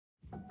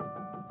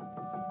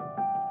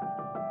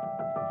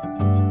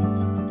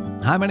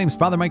Hi, my name is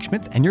Father Mike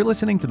Schmitz, and you're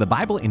listening to the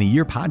Bible in a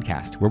Year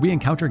podcast, where we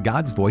encounter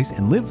God's voice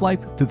and live life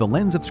through the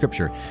lens of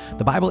Scripture.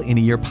 The Bible in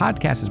a Year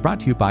podcast is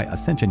brought to you by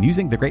Ascension.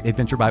 Using the Great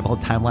Adventure Bible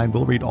timeline,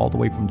 we'll read all the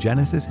way from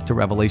Genesis to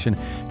Revelation,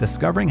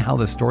 discovering how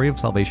the story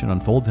of salvation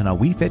unfolds and how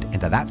we fit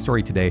into that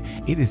story today.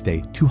 It is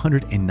day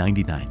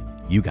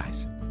 299. You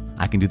guys,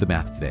 I can do the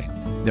math today.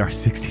 There are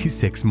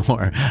 66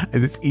 more.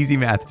 It's easy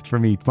math for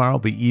me. Tomorrow will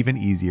be even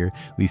easier.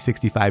 It'll be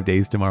 65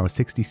 days tomorrow,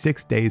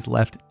 66 days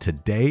left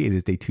today. It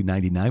is day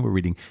 299. We're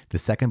reading the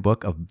second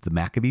book of the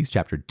Maccabees,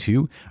 chapter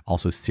 2,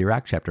 also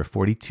Sirach, chapter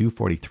 42,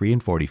 43,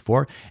 and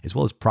 44, as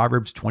well as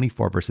Proverbs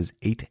 24, verses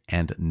 8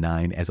 and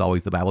 9. As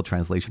always, the Bible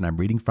translation I'm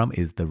reading from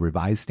is the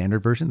Revised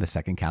Standard Version, the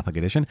Second Catholic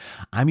Edition.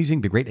 I'm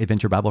using the Great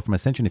Adventure Bible from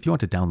Ascension. If you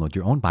want to download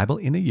your own Bible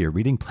in a Year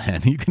reading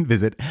plan, you can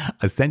visit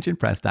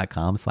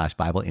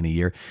ascensionpress.com/Bible in a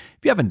Year.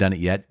 If you haven't done it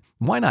yet,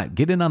 why not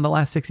get in on the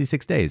last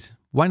 66 days?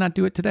 Why not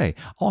do it today?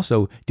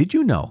 Also, did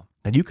you know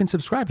that you can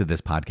subscribe to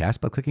this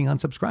podcast by clicking on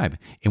subscribe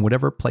in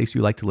whatever place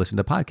you like to listen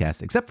to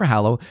podcasts, except for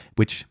Hallow,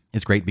 which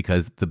is great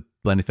because the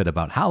benefit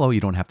about Hallow, you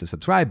don't have to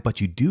subscribe,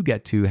 but you do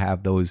get to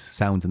have those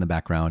sounds in the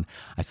background.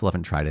 I still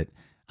haven't tried it.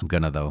 I'm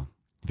gonna though,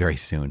 very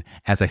soon.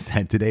 As I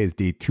said, today is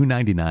day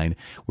 299.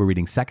 We're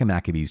reading 2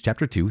 Maccabees,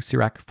 chapter 2,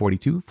 Sirach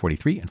 42,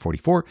 43, and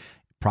 44,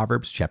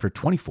 Proverbs chapter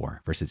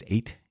 24, verses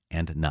 8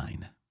 and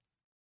 9.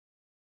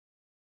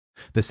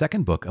 The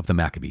second book of the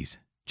Maccabees,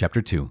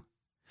 chapter 2.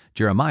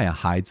 Jeremiah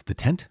hides the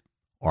tent,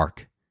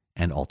 ark,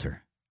 and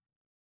altar.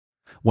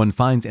 One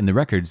finds in the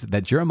records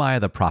that Jeremiah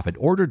the prophet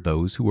ordered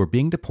those who were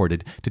being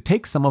deported to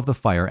take some of the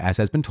fire, as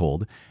has been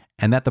told,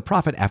 and that the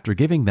prophet, after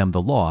giving them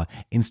the law,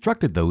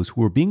 instructed those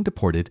who were being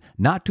deported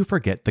not to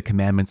forget the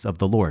commandments of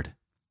the Lord,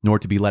 nor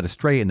to be led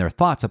astray in their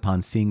thoughts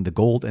upon seeing the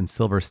gold and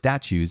silver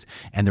statues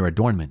and their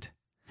adornment.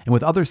 And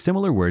with other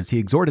similar words he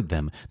exhorted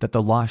them that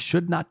the law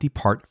should not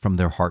depart from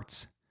their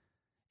hearts.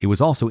 It was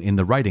also in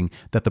the writing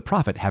that the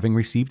prophet, having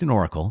received an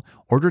oracle,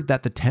 ordered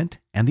that the tent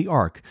and the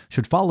ark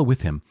should follow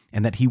with him,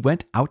 and that he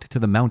went out to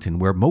the mountain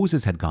where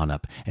Moses had gone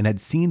up and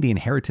had seen the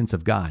inheritance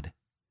of God.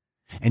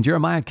 And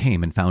Jeremiah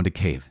came and found a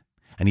cave,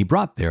 and he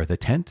brought there the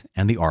tent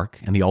and the ark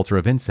and the altar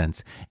of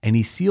incense, and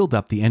he sealed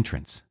up the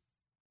entrance.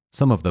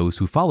 Some of those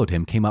who followed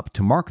him came up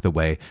to mark the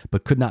way,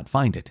 but could not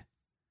find it.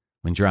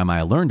 When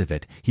Jeremiah learned of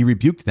it, he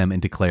rebuked them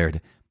and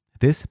declared,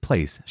 "This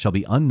place shall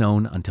be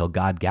unknown until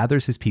God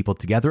gathers his people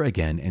together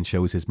again and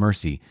shows his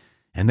mercy.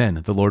 And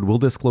then the Lord will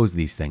disclose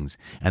these things,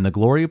 and the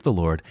glory of the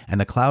Lord and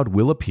the cloud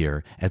will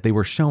appear, as they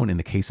were shown in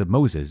the case of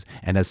Moses,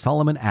 and as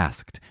Solomon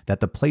asked, that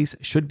the place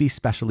should be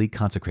specially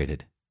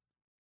consecrated."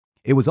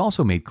 It was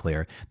also made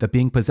clear that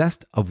being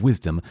possessed of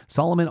wisdom,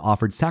 Solomon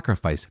offered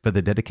sacrifice for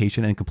the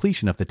dedication and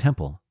completion of the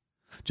temple.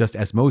 Just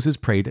as Moses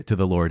prayed to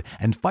the Lord,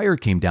 and fire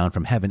came down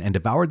from heaven and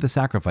devoured the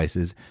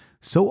sacrifices,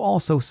 so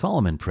also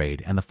Solomon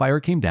prayed, and the fire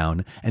came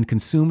down and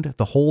consumed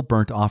the whole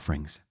burnt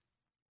offerings.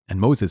 And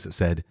Moses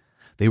said,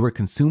 "They were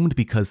consumed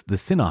because the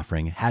sin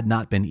offering had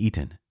not been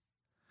eaten."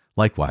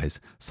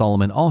 Likewise,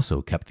 Solomon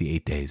also kept the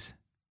 8 days.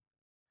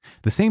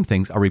 The same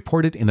things are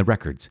reported in the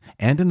records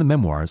and in the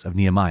memoirs of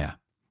Nehemiah,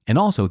 and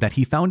also that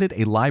he founded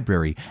a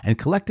library and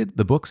collected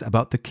the books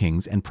about the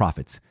kings and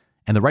prophets,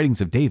 and the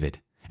writings of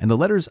David, and the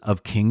letters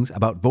of kings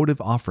about votive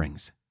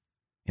offerings.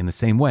 In the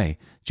same way,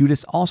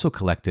 Judas also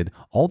collected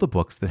all the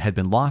books that had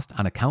been lost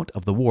on account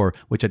of the war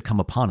which had come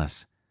upon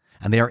us,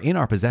 and they are in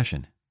our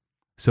possession.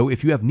 So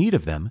if you have need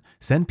of them,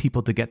 send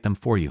people to get them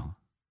for you.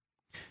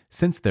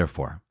 Since,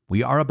 therefore,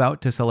 we are about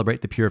to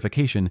celebrate the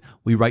purification,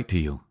 we write to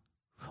you.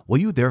 Will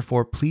you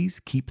therefore please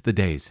keep the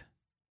days?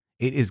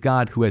 It is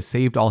God who has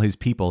saved all his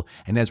people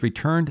and has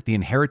returned the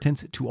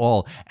inheritance to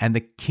all, and the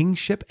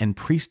kingship and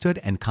priesthood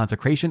and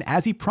consecration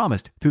as he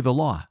promised through the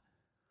law.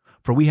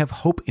 For we have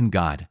hope in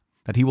God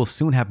that he will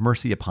soon have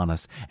mercy upon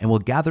us and will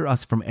gather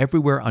us from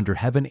everywhere under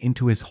heaven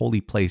into his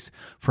holy place,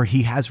 for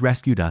he has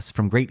rescued us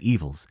from great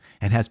evils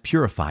and has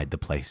purified the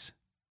place.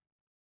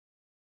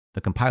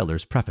 The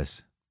Compiler's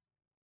Preface.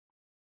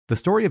 The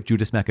story of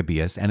Judas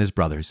Maccabeus and his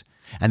brothers,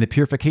 and the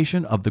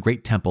purification of the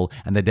great temple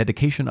and the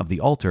dedication of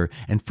the altar,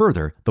 and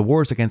further the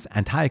wars against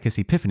Antiochus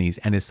Epiphanes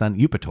and his son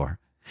Eupator,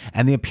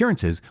 and the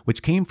appearances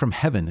which came from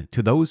heaven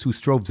to those who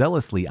strove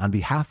zealously on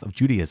behalf of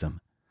Judaism,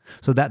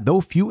 so that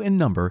though few in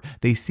number,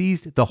 they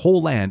seized the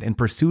whole land and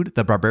pursued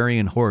the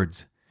barbarian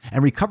hordes,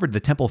 and recovered the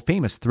temple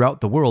famous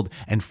throughout the world,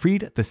 and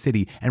freed the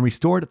city, and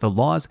restored the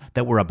laws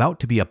that were about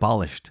to be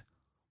abolished,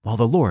 while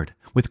the Lord,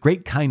 with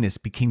great kindness,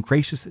 became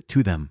gracious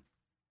to them.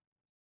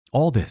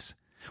 All this,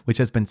 which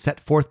has been set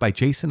forth by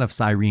Jason of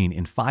Cyrene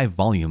in 5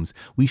 volumes,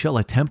 we shall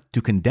attempt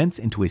to condense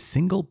into a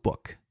single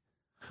book.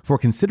 For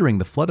considering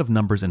the flood of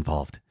numbers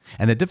involved,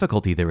 and the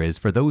difficulty there is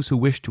for those who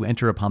wish to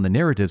enter upon the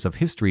narratives of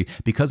history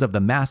because of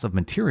the mass of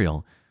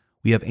material,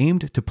 we have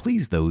aimed to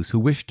please those who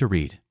wish to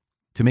read,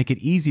 to make it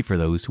easy for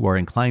those who are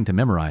inclined to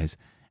memorize,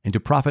 and to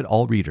profit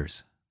all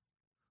readers.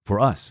 For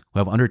us, who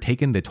have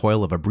undertaken the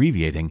toil of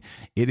abbreviating,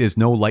 it is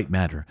no light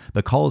matter,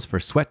 but calls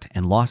for sweat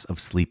and loss of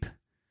sleep,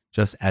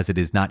 just as it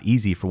is not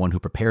easy for one who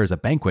prepares a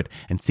banquet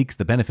and seeks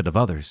the benefit of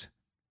others.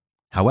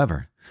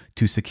 However,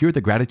 to secure the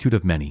gratitude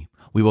of many,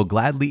 We will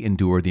gladly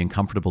endure the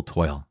uncomfortable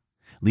toil,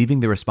 leaving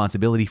the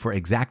responsibility for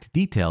exact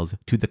details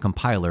to the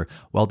compiler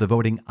while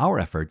devoting our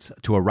efforts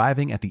to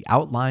arriving at the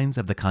outlines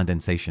of the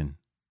condensation.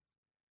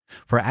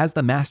 For as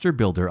the master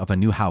builder of a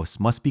new house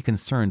must be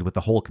concerned with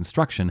the whole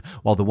construction,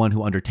 while the one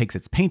who undertakes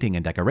its painting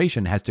and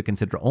decoration has to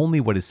consider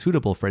only what is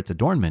suitable for its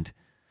adornment,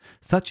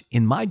 such,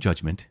 in my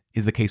judgment,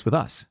 is the case with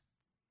us.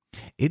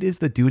 It is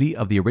the duty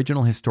of the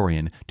original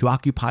historian to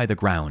occupy the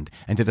ground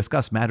and to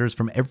discuss matters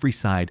from every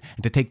side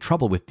and to take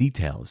trouble with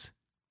details.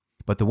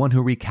 But the one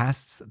who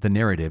recasts the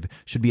narrative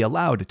should be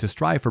allowed to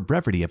strive for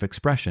brevity of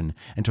expression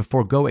and to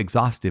forego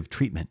exhaustive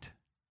treatment.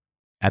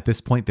 At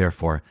this point,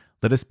 therefore,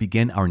 let us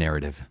begin our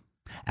narrative,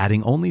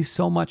 adding only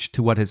so much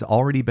to what has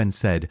already been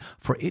said,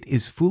 for it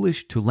is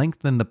foolish to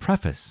lengthen the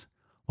preface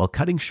while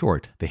cutting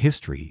short the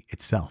history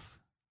itself.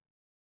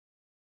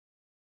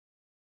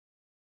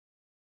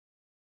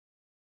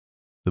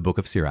 The Book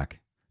of Sirach,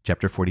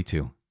 chapter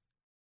 42.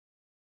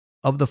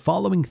 Of the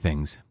following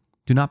things,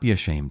 do not be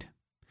ashamed,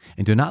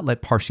 and do not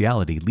let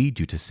partiality lead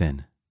you to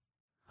sin.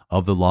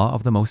 Of the law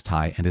of the Most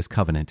High and his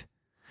covenant,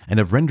 and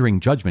of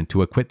rendering judgment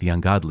to acquit the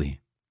ungodly,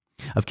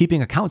 of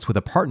keeping accounts with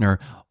a partner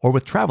or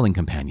with traveling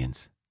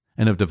companions,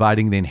 and of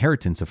dividing the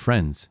inheritance of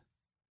friends,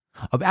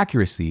 of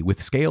accuracy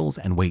with scales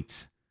and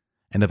weights,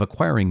 and of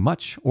acquiring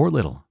much or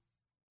little,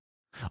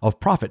 of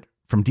profit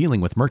from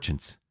dealing with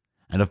merchants,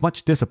 and of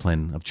much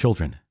discipline of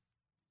children,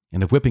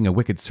 and of whipping a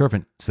wicked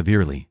servant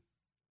severely.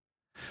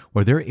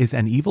 Where there is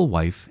an evil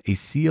wife, a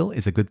seal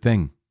is a good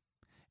thing,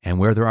 and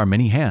where there are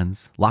many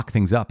hands, lock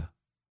things up.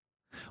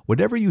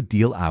 Whatever you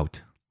deal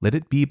out, let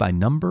it be by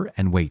number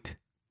and weight,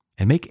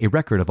 and make a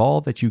record of all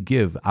that you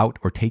give out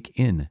or take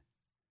in.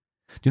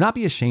 Do not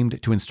be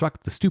ashamed to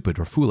instruct the stupid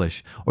or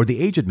foolish, or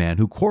the aged man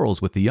who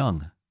quarrels with the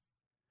young.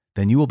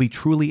 Then you will be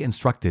truly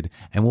instructed,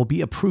 and will be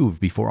approved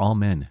before all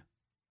men.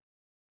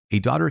 A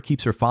daughter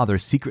keeps her father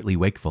secretly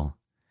wakeful,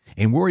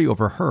 and worry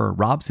over her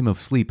robs him of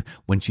sleep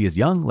when she is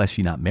young, lest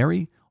she not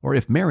marry, or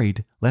if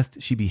married,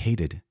 lest she be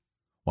hated,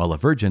 while a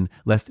virgin,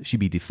 lest she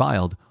be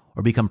defiled,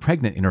 or become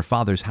pregnant in her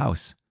father's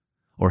house,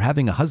 or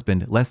having a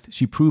husband, lest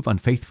she prove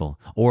unfaithful,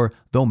 or,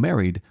 though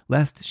married,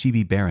 lest she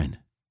be barren.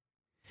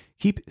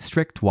 Keep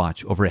strict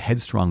watch over a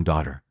headstrong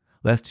daughter,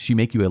 lest she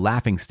make you a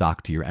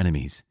laughingstock to your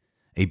enemies,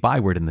 a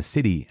byword in the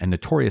city and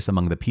notorious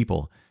among the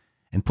people,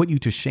 and put you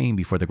to shame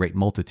before the great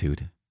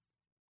multitude.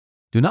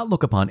 Do not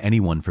look upon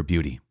anyone for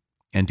beauty,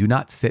 and do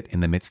not sit in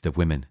the midst of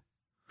women.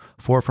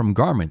 For from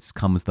garments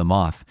comes the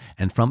moth,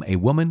 and from a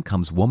woman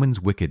comes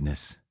woman's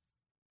wickedness.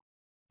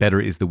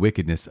 Better is the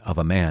wickedness of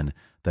a man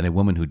than a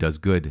woman who does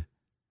good,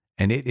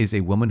 and it is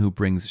a woman who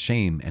brings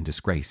shame and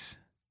disgrace.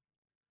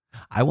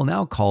 I will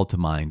now call to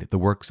mind the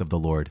works of the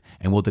Lord,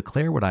 and will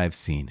declare what I have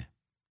seen.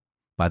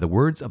 By the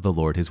words of the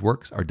Lord his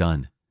works are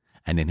done,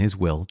 and in his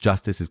will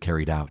justice is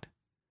carried out.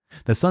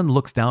 The sun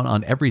looks down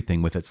on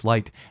everything with its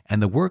light,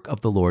 and the work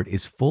of the Lord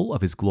is full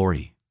of his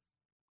glory.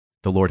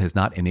 The Lord has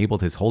not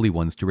enabled his holy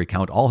ones to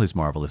recount all his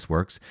marvelous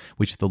works,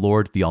 which the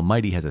Lord the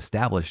Almighty has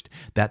established,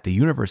 that the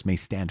universe may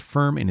stand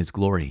firm in his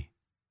glory.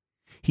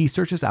 He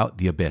searches out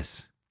the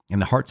abyss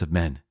and the hearts of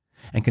men,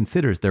 and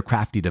considers their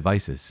crafty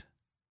devices.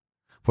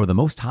 For the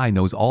Most High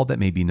knows all that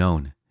may be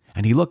known,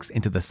 and he looks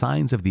into the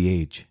signs of the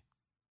age.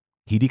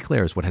 He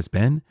declares what has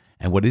been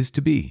and what is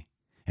to be,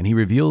 and he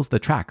reveals the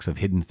tracks of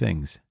hidden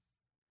things.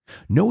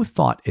 No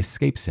thought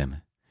escapes him,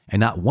 and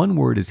not one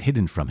word is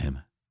hidden from him.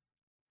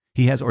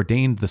 He has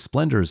ordained the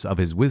splendors of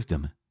his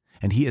wisdom,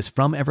 and he is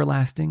from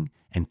everlasting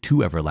and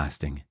to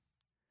everlasting.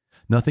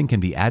 Nothing can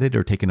be added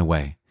or taken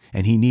away,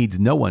 and he needs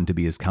no one to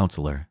be his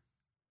counselor.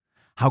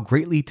 How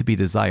greatly to be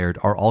desired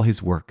are all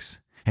his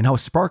works, and how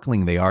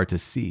sparkling they are to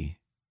see.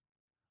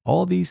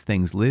 All these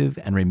things live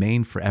and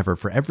remain forever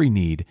for every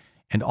need,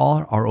 and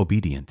all are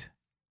obedient.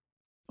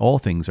 All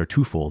things are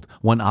twofold,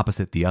 one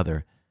opposite the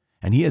other,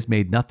 and he has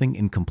made nothing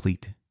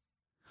incomplete.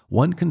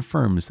 One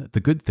confirms the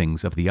good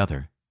things of the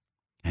other,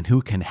 and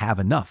who can have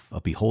enough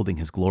of beholding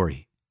his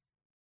glory?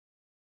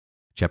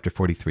 Chapter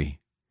 43.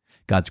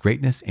 God's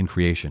greatness in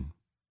creation.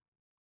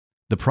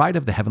 The pride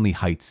of the heavenly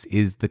heights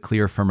is the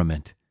clear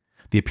firmament,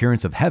 the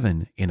appearance of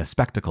heaven in a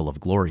spectacle of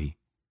glory.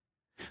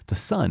 The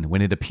sun,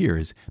 when it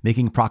appears,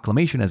 making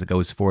proclamation as it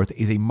goes forth,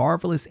 is a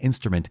marvelous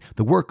instrument,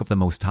 the work of the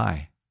Most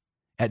High.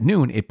 At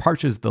noon it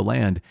parches the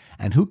land,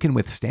 and who can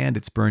withstand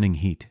its burning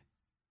heat?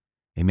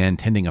 A man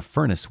tending a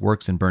furnace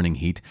works in burning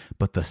heat,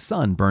 but the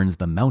sun burns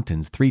the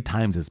mountains 3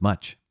 times as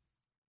much.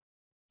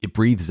 It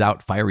breathes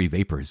out fiery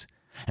vapors,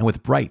 and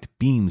with bright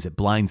beams it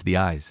blinds the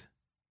eyes.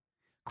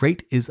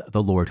 Great is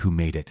the Lord who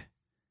made it,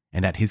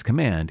 and at his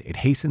command it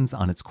hastens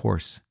on its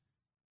course.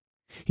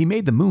 He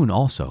made the moon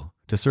also,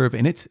 to serve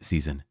in its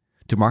season,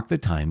 to mark the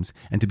times,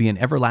 and to be an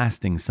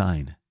everlasting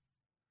sign.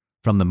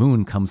 From the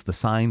moon comes the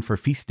sign for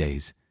feast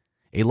days,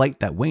 a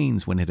light that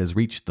wanes when it has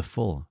reached the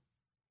full.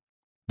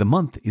 The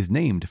month is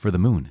named for the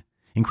moon,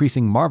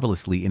 increasing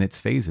marvelously in its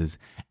phases,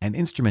 an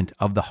instrument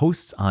of the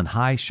hosts on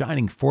high,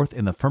 shining forth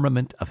in the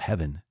firmament of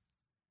heaven.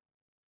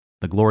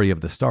 The glory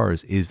of the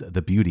stars is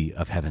the beauty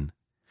of heaven,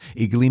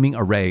 a gleaming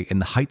array in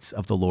the heights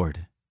of the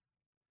Lord.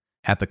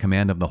 At the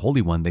command of the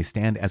Holy One they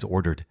stand as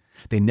ordered.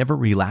 They never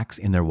relax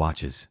in their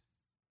watches.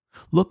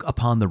 Look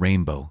upon the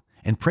rainbow,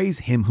 and praise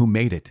him who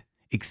made it,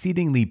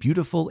 exceedingly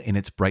beautiful in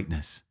its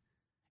brightness.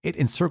 It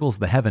encircles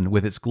the heaven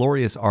with its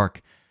glorious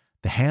arc.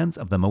 The hands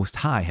of the Most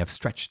High have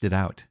stretched it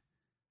out.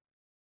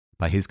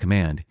 By his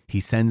command he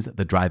sends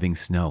the driving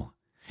snow,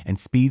 and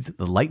speeds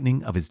the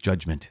lightning of his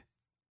judgment.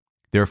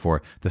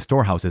 Therefore the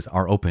storehouses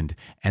are opened,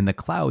 and the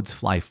clouds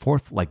fly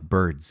forth like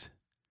birds.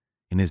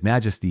 In his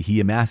majesty he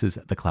amasses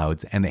the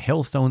clouds, and the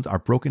hailstones are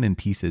broken in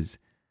pieces.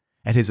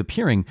 At his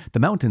appearing the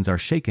mountains are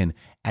shaken.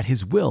 At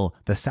his will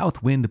the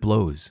south wind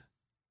blows.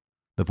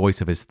 The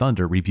voice of his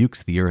thunder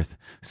rebukes the earth.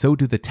 So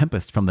do the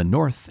tempest from the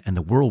north and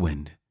the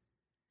whirlwind.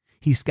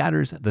 He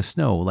scatters the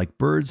snow like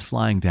birds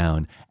flying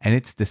down, and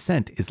its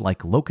descent is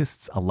like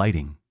locusts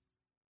alighting.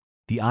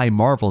 The eye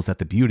marvels at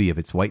the beauty of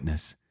its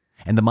whiteness,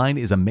 and the mind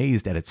is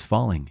amazed at its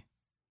falling.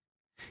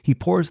 He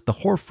pours the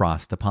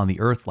hoarfrost upon the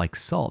earth like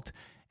salt,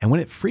 and when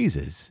it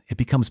freezes, it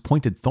becomes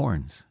pointed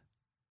thorns.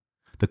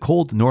 The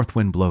cold north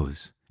wind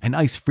blows, and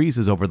ice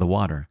freezes over the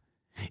water.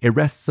 It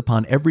rests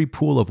upon every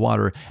pool of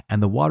water,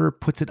 and the water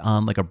puts it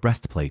on like a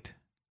breastplate.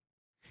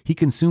 He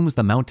consumes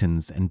the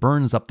mountains and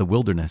burns up the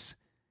wilderness,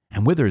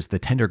 and withers the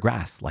tender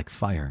grass like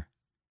fire.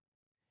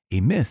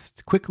 A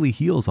mist quickly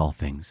heals all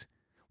things.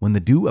 When the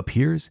dew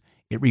appears,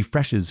 it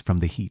refreshes from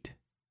the heat.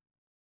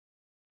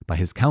 By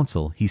his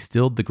counsel he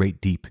stilled the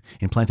great deep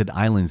and planted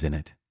islands in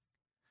it.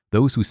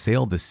 Those who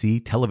sail the sea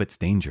tell of its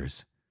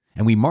dangers,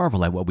 and we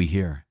marvel at what we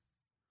hear.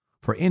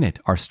 For in it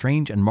are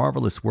strange and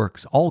marvelous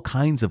works, all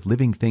kinds of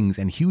living things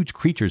and huge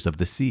creatures of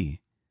the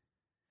sea.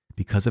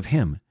 Because of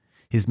him,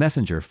 his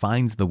messenger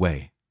finds the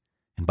way,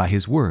 and by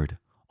his word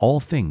all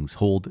things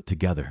hold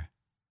together.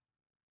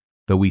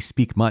 Though we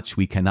speak much,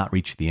 we cannot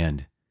reach the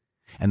end,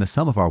 and the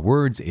sum of our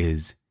words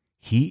is,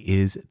 He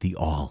is the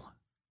all.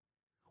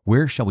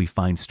 Where shall we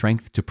find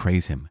strength to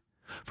praise him?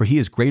 For he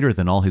is greater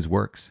than all his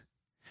works.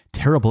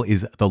 Terrible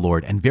is the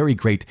Lord, and very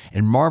great,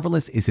 and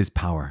marvelous is his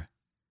power.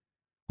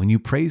 When you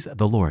praise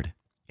the Lord,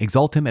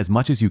 exalt him as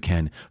much as you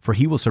can, for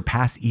he will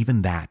surpass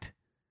even that.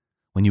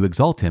 When you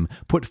exalt him,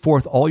 put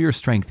forth all your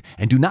strength,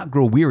 and do not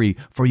grow weary,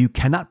 for you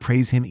cannot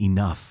praise him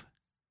enough.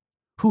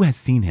 Who has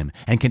seen him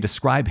and can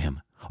describe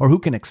him, or who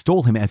can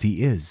extol him as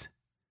he is?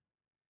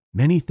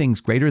 Many things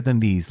greater than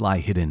these lie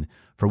hidden,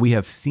 for we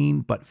have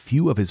seen but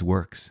few of his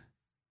works.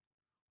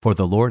 For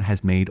the Lord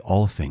has made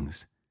all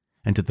things,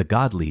 and to the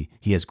godly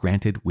he has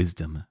granted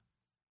wisdom.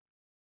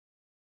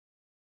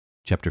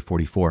 Chapter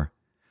 44.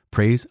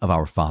 Praise of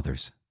our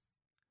fathers.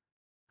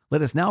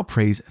 Let us now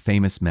praise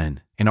famous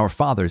men, and our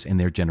fathers in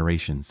their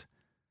generations.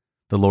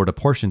 The Lord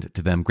apportioned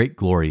to them great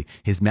glory,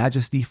 his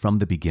majesty from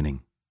the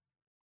beginning.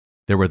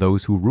 There were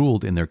those who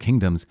ruled in their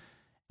kingdoms,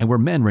 and were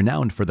men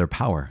renowned for their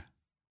power,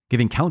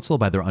 giving counsel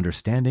by their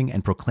understanding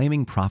and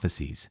proclaiming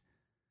prophecies.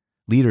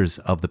 Leaders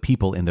of the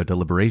people in their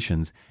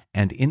deliberations,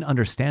 and in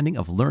understanding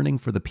of learning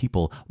for the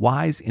people,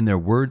 wise in their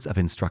words of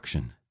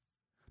instruction.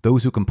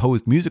 Those who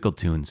composed musical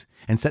tunes,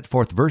 and set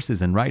forth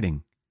verses in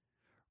writing.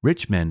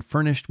 Rich men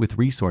furnished with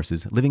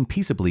resources, living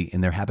peaceably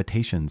in their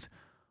habitations.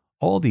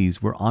 All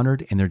these were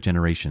honored in their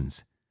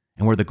generations,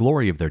 and were the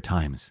glory of their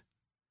times.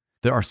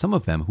 There are some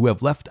of them who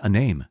have left a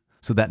name,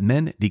 so that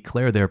men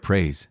declare their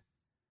praise.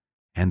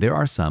 And there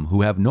are some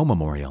who have no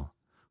memorial,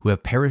 who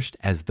have perished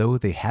as though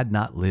they had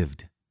not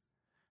lived.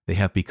 They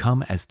have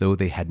become as though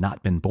they had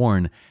not been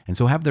born, and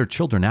so have their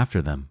children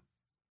after them.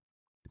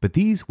 But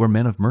these were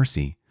men of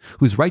mercy,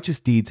 whose righteous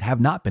deeds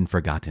have not been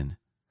forgotten.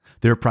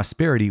 Their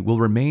prosperity will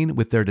remain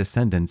with their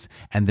descendants,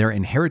 and their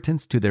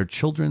inheritance to their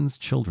children's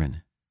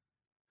children.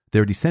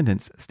 Their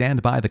descendants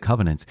stand by the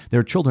covenants,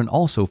 their children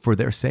also for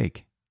their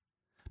sake.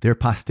 Their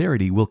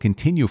posterity will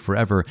continue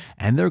forever,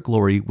 and their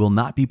glory will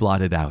not be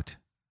blotted out.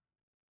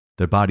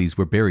 Their bodies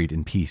were buried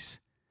in peace,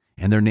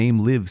 and their name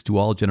lives to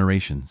all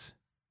generations.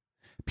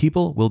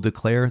 People will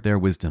declare their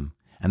wisdom,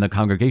 and the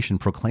congregation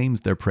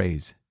proclaims their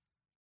praise.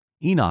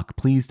 Enoch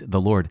pleased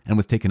the Lord and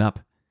was taken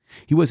up.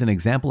 He was an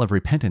example of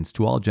repentance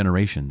to all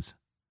generations.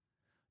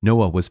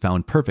 Noah was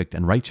found perfect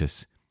and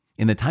righteous.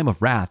 In the time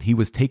of wrath he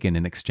was taken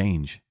in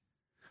exchange.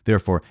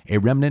 Therefore a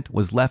remnant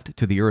was left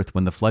to the earth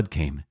when the flood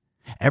came.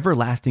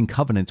 Everlasting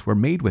covenants were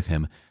made with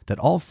him, that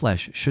all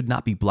flesh should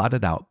not be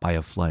blotted out by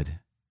a flood.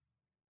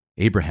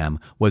 Abraham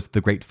was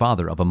the great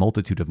father of a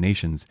multitude of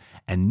nations,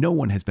 and no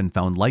one has been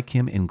found like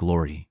him in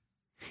glory.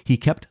 He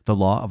kept the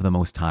law of the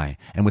Most High,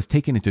 and was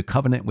taken into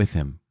covenant with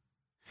him.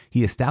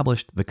 He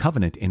established the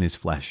covenant in his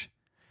flesh,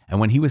 and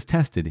when he was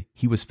tested,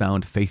 he was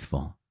found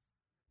faithful.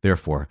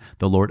 Therefore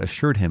the Lord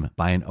assured him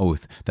by an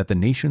oath that the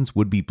nations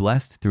would be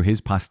blessed through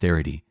his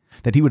posterity,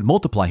 that he would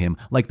multiply him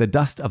like the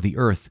dust of the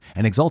earth,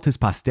 and exalt his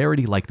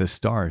posterity like the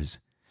stars,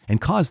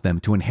 and cause them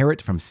to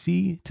inherit from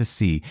sea to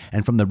sea,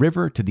 and from the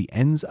river to the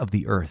ends of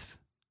the earth.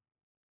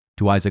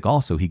 To Isaac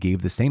also he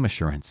gave the same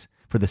assurance,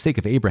 for the sake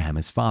of Abraham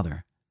his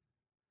father.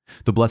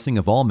 The blessing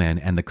of all men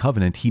and the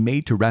covenant he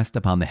made to rest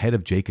upon the head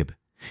of Jacob.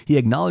 He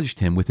acknowledged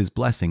him with his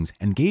blessings,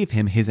 and gave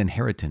him his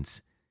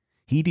inheritance.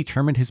 He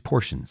determined his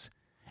portions,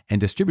 and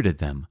distributed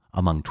them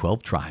among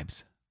 12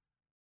 tribes.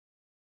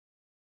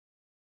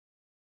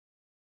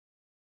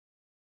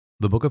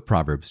 The book of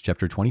Proverbs,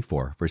 chapter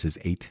 24, verses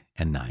 8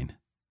 and 9.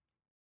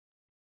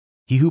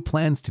 He who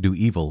plans to do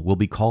evil will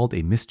be called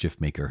a mischief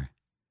maker.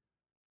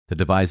 The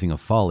devising of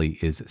folly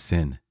is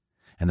sin,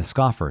 and the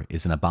scoffer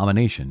is an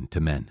abomination to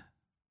men.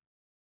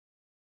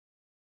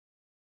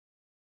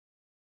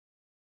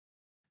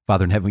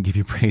 Father in heaven, we give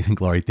you praise and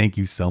glory. Thank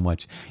you so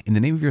much. In the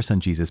name of your Son,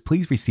 Jesus,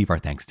 please receive our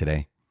thanks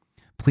today.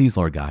 Please,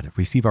 Lord God,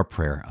 receive our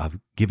prayer of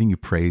giving you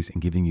praise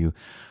and giving you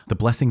the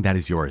blessing that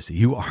is yours.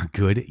 You are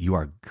good. You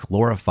are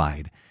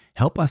glorified.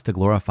 Help us to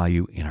glorify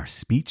you in our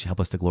speech. Help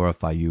us to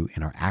glorify you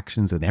in our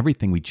actions and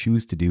everything we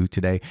choose to do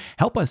today.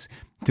 Help us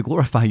to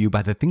glorify you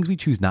by the things we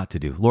choose not to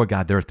do. Lord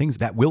God, there are things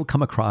that will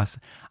come across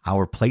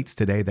our plates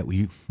today that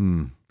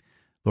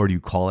Lord,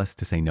 you call us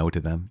to say no to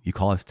them. You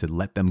call us to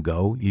let them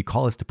go. You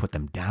call us to put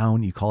them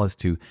down. You call us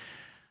to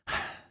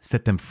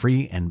set them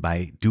free. And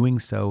by doing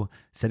so,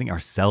 setting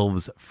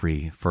ourselves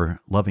free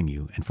for loving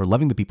you and for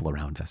loving the people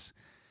around us.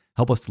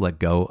 Help us to let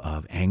go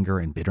of anger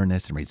and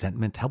bitterness and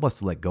resentment. Help us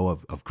to let go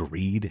of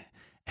greed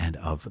and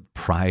of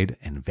pride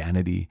and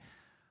vanity.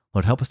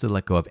 Lord, help us to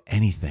let go of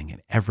anything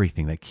and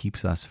everything that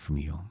keeps us from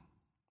you.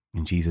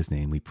 In Jesus'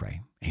 name we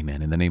pray.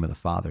 Amen. In the name of the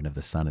Father and of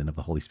the Son and of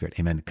the Holy Spirit.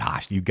 Amen.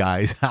 Gosh, you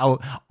guys, how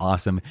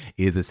awesome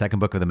is the second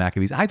book of the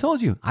Maccabees? I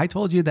told you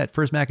that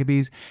first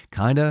Maccabees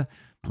kind of,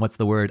 what's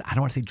the word? I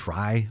don't want to say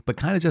dry, but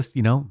kind of just,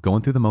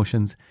 going through the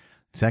motions.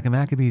 Second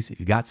Maccabees,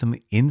 you got some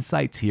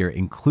insights here,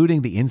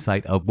 including the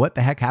insight of what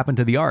the heck happened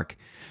to the Ark.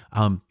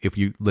 If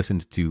you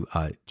listened to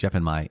Jeff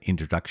and my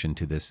introduction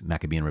to this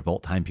Maccabean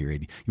revolt time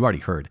period, you already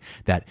heard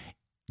that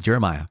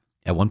Jeremiah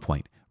at one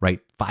point,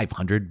 right,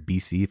 500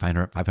 BC,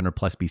 500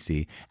 plus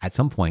BC, at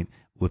some point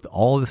with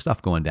all the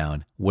stuff going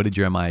down, what did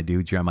Jeremiah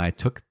do? Jeremiah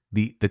took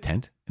the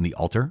tent and the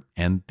altar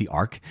and the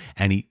ark,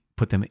 and he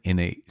put them in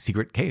a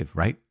secret cave,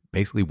 right?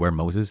 Basically where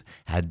Moses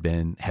had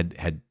been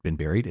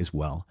buried as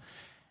well,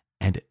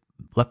 and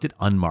left it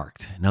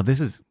unmarked. Now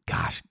this is,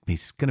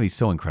 it's going to be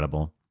so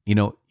incredible.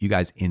 You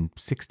guys, in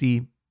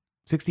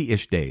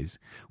 60-ish days,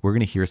 we're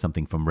going to hear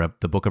something from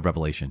the book of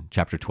Revelation,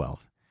 chapter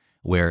 12,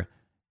 where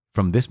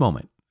from this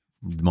moment,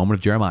 the moment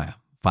of Jeremiah,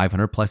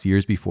 500 plus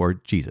years before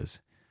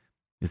Jesus,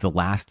 is the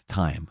last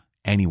time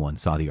anyone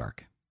saw the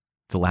ark.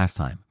 It's the last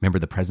time. Remember,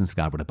 the presence of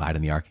God would abide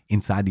in the ark.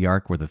 Inside the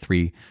ark were the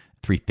three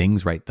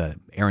things, right? The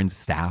Aaron's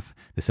staff,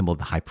 the symbol of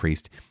the high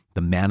priest,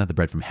 the manna, the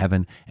bread from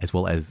heaven, as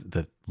well as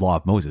the law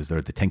of Moses,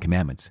 or the 10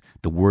 Commandments,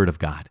 the word of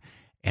God.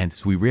 And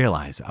so we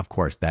realize, of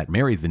course, that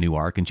Mary's the new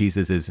ark, and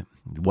Jesus is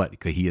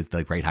what? He is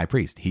the great high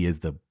priest. He is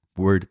the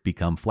word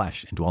become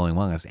flesh and dwelling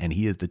among us, and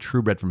he is the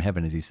true bread from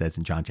heaven, as he says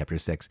in John chapter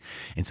 6.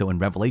 And so in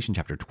Revelation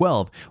chapter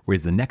 12,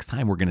 whereas the next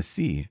time we're going to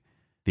see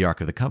the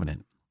Ark of the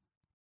Covenant.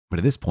 But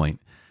at this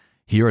point,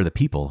 here are the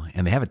people,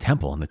 and they have a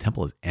temple, and the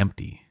temple is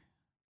empty.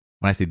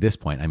 When I say this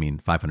point, I mean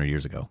 500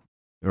 years ago,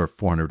 or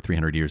 400,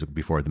 300 years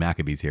before the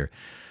Maccabees here.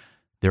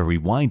 They're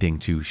rewinding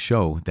to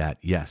show that,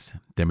 yes,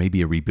 there may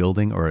be a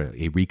rebuilding or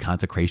a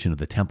reconsecration of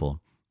the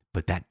temple,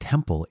 but that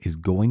temple is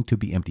going to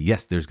be empty.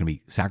 Yes, there's going to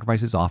be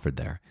sacrifices offered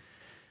there,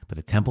 but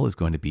the temple is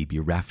going to be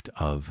bereft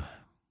of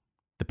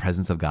the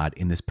presence of God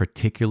in this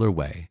particular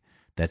way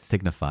that's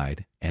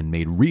signified and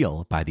made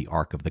real by the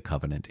Ark of the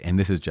Covenant. And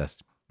this is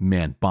just,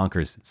 man,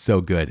 bonkers,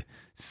 so good,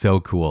 so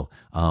cool,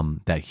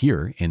 that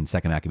here in 2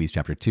 Maccabees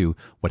chapter 2,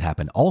 what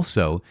happened.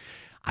 Also,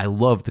 I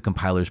love the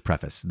compiler's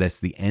preface. That's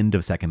the end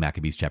of 2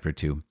 Maccabees chapter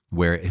 2,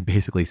 where it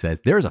basically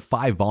says, there's a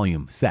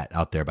 5-volume set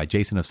out there by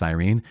Jason of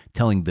Cyrene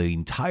telling the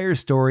entire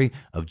story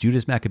of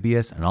Judas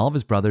Maccabeus and all of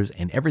his brothers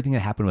and everything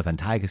that happened with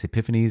Antiochus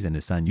Epiphanes and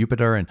his son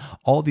Eupator and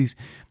all these.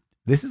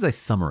 This is a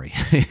summary.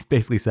 It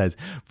basically says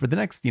for the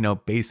next,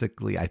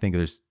 basically, I think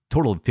there's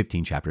total of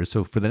 15 chapters.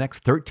 So for the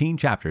next 13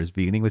 chapters,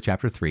 beginning with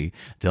chapter 3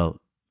 till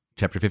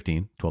chapter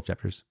 15, 12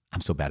 chapters.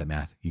 I'm so bad at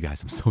math. You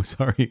guys, I'm so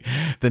sorry.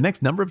 The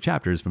next number of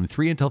chapters from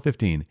 3 until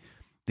 15,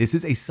 this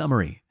is a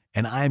summary.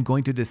 And I am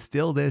going to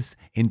distill this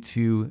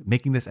into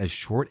making this as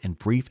short and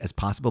brief as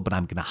possible, but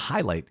I'm going to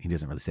highlight, he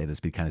doesn't really say this,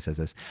 but he kind of says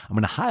this, I'm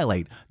going to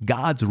highlight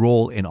God's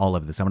role in all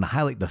of this. I'm going to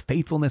highlight the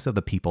faithfulness of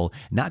the people,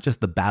 not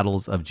just the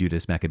battles of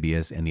Judas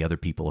Maccabeus and the other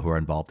people who are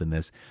involved in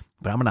this,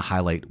 but I'm going to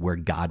highlight where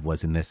God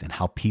was in this and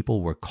how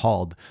people were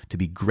called to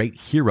be great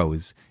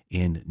heroes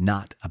in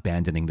not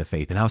abandoning the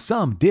faith, and how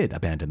some did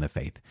abandon the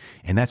faith.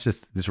 And that's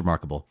just this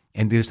remarkable.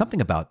 And there's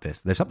something about this.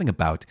 There's something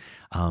about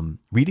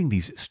reading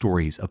these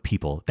stories of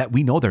people that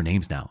we know their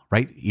names now,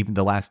 right? Even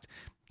the last,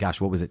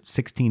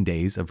 16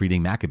 days of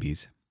reading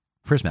Maccabees,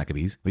 first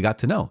Maccabees, we got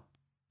to know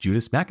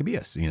Judas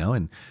Maccabeus,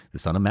 and the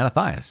son of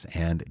Mattathias,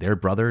 and their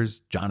brothers,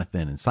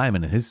 Jonathan and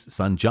Simon and his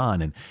son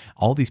John, and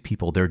all these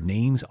people, their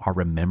names are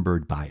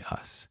remembered by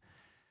us.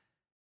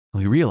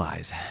 We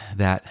realize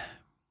that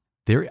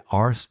there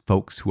are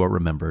folks who are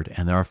remembered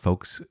and there are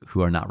folks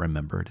who are not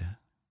remembered.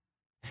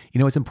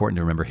 It's important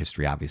to remember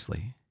history,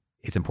 obviously.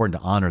 It's important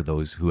to honor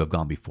those who have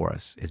gone before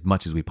us as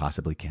much as we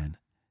possibly can.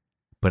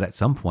 But at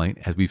some point,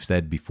 as we've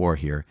said before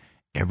here,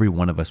 every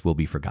one of us will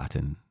be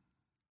forgotten.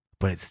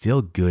 But it's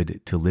still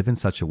good to live in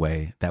such a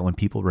way that when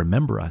people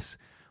remember us,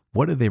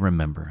 what do they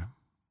remember?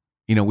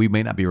 We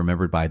may not be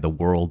remembered by the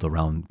world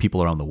around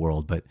people around the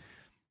world, but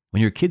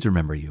when your kids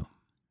remember you,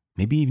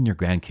 maybe even your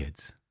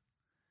grandkids,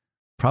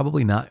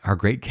 probably not our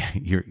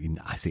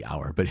I say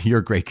our, but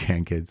your great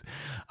grandkids.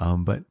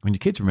 But when your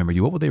kids remember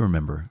you, what will they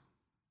remember?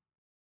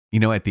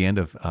 At the end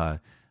of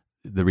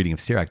the reading of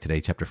Sirach today,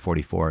 chapter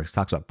 44, it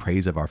talks about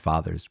praise of our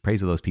fathers,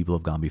 praise of those people who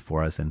have gone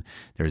before us. And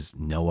there's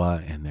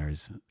Noah and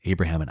there's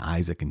Abraham and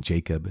Isaac and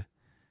Jacob.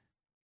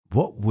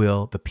 What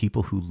will the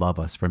people who love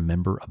us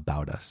remember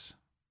about us?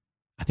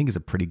 I think is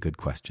a pretty good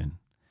question.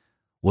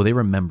 Will they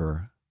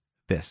remember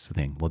this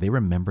thing? Will they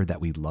remember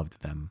that we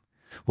loved them?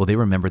 Will they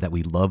remember that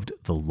we loved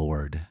the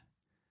Lord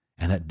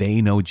and that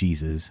they know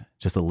Jesus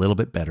just a little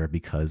bit better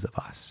because of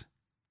us?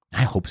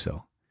 I hope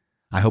so.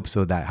 I hope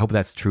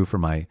that's true for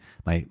my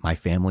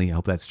family. I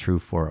hope that's true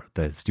for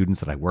the students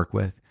that I work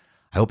with.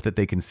 I hope that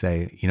they can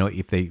say,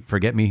 if they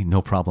forget me,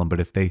 no problem. But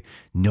if they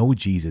know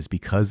Jesus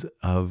because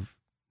of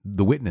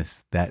the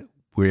witness that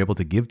we're able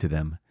to give to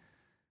them,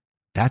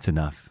 that's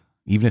enough.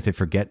 Even if they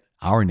forget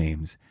our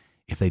names,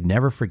 if they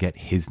never forget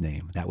his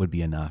name, that would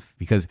be enough.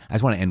 Because I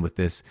just want to end with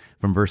this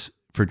from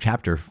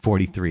chapter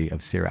 43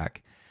 of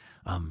Sirach.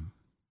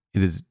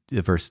 It is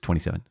verse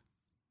 27.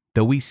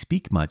 Though we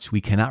speak much,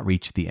 we cannot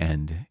reach the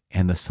end,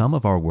 and the sum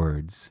of our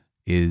words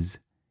is,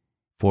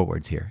 4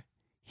 words here,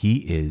 he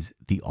is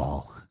the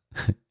all.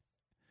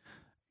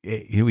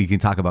 We can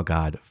talk about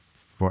God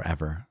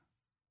forever.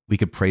 We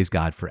could praise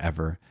God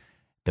forever.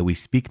 That we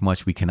speak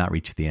much, we cannot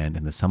reach the end,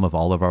 and the sum of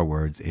all of our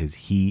words is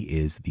he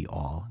is the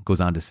all. It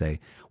goes on to say,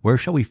 where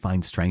shall we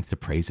find strength to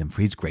praise him?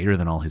 For he's greater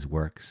than all his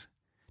works.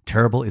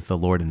 Terrible is the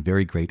Lord and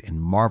very great,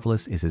 and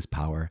marvelous is his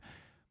power.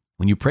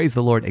 When you praise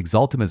the Lord,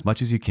 exalt him as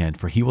much as you can,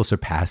 for he will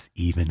surpass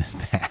even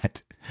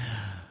that.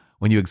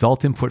 When you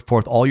exalt him, put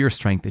forth all your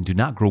strength and do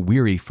not grow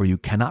weary, for you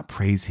cannot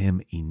praise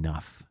him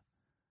enough.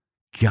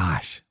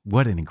 Gosh,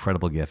 what an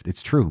incredible gift.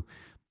 It's true.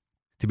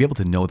 To be able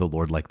to know the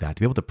Lord like that, to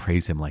be able to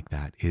praise him like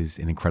that is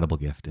an incredible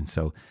gift. And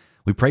so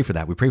we pray for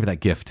that. We pray for that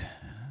gift.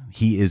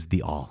 He is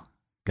the all.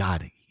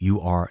 God,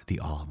 you are the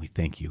all. We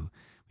thank you.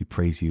 We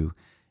praise you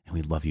and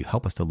we love you.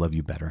 Help us to love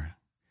you better.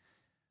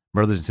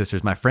 Brothers and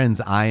sisters, my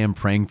friends, I am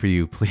praying for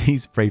you.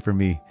 Please pray for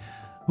me.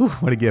 Whew,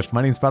 what a gift.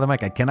 My name is Father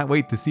Mike. I cannot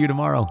wait to see you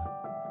tomorrow.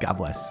 God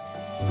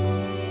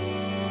bless.